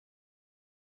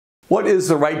What is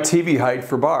the right TV height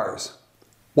for bars?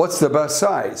 What's the best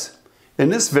size? In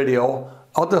this video,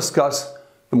 I'll discuss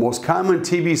the most common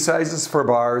TV sizes for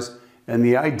bars and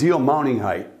the ideal mounting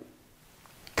height.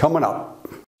 Coming up.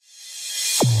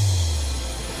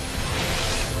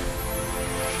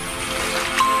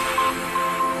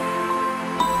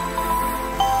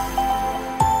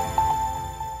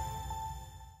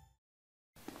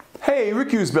 Hey,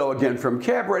 Rick Usbell again from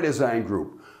Cabaret Design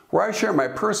Group, where I share my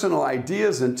personal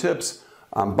ideas and tips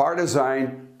on bar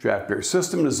design, draft beer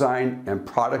system design, and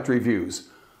product reviews.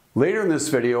 Later in this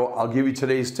video, I'll give you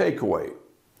today's takeaway.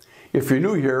 If you're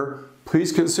new here,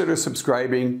 please consider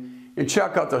subscribing and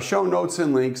check out the show notes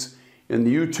and links in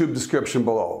the YouTube description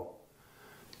below.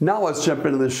 Now let's jump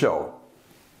into the show.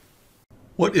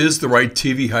 What is the right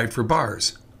TV height for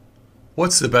bars?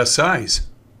 What's the best size?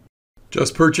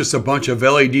 Just purchase a bunch of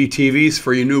LED TVs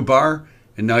for your new bar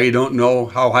and now you don't know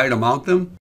how high to mount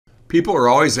them? People are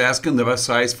always asking the best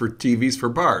size for TVs for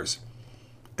bars.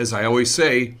 As I always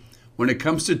say, when it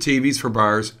comes to TVs for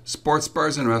bars, sports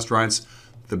bars and restaurants,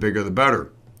 the bigger the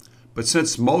better. But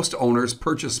since most owners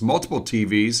purchase multiple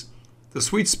TVs, the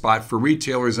sweet spot for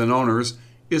retailers and owners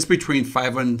is between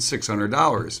 $500 and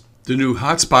 $600. The new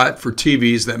hot spot for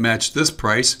TVs that match this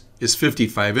price is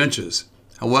 55 inches.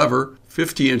 However,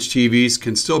 50-inch TVs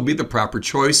can still be the proper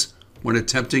choice when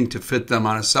attempting to fit them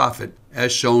on a soffit,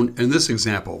 as shown in this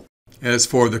example. As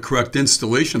for the correct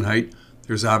installation height,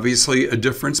 there's obviously a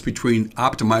difference between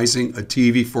optimizing a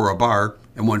TV for a bar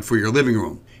and one for your living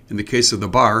room. In the case of the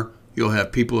bar, you'll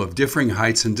have people of differing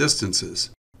heights and distances.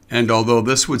 And although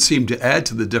this would seem to add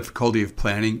to the difficulty of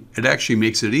planning, it actually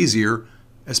makes it easier,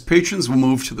 as patrons will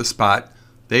move to the spot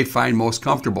they find most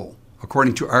comfortable.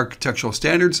 According to architectural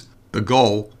standards, the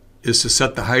goal is to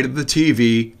set the height of the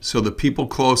TV so the people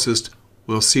closest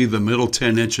will see the middle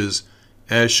 10 inches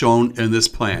as shown in this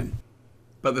plan.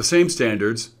 By the same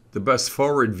standards, the best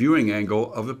forward viewing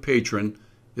angle of the patron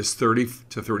is 30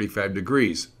 to 35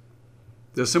 degrees.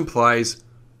 This implies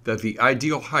that the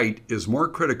ideal height is more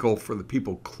critical for the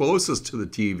people closest to the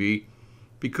TV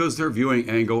because their viewing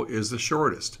angle is the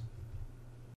shortest.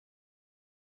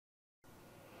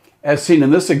 As seen in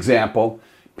this example,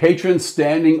 patrons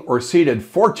standing or seated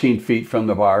 14 feet from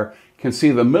the bar can see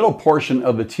the middle portion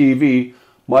of the TV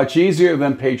much easier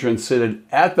than patrons seated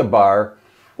at the bar,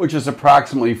 which is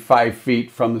approximately 5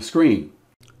 feet from the screen.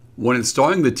 When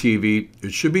installing the TV,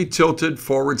 it should be tilted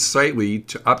forward slightly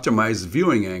to optimize the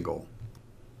viewing angle.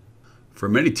 For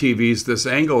many TVs, this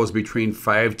angle is between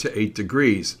 5 to 8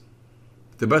 degrees.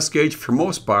 The best gauge for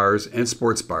most bars and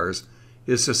sports bars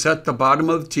is to set the bottom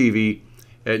of the TV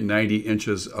at 90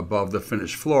 inches above the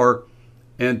finished floor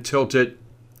and tilt it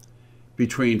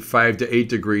between 5 to 8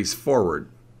 degrees forward.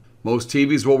 Most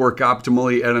TVs will work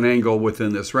optimally at an angle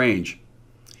within this range.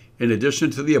 In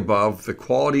addition to the above, the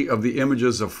quality of the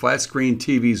images of flat screen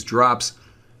TVs drops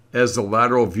as the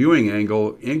lateral viewing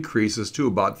angle increases to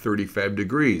about 35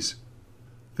 degrees.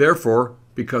 Therefore,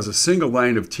 because a single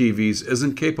line of TVs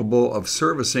isn't capable of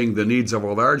servicing the needs of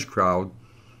a large crowd,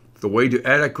 the way to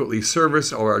adequately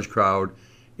service a large crowd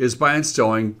is by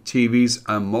installing TVs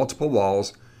on multiple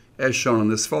walls, as shown in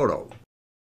this photo.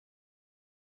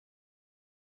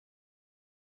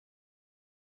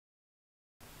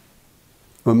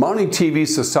 When mounting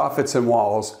TVs to soffits and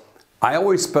walls, I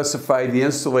always specify the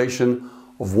installation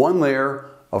of one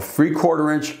layer of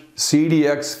 3/4 inch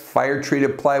CDX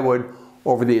fire-treated plywood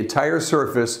over the entire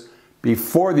surface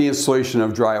before the installation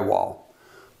of drywall.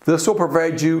 This will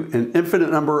provide you an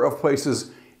infinite number of places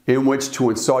in which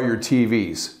to install your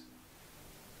TVs.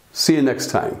 See you next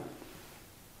time.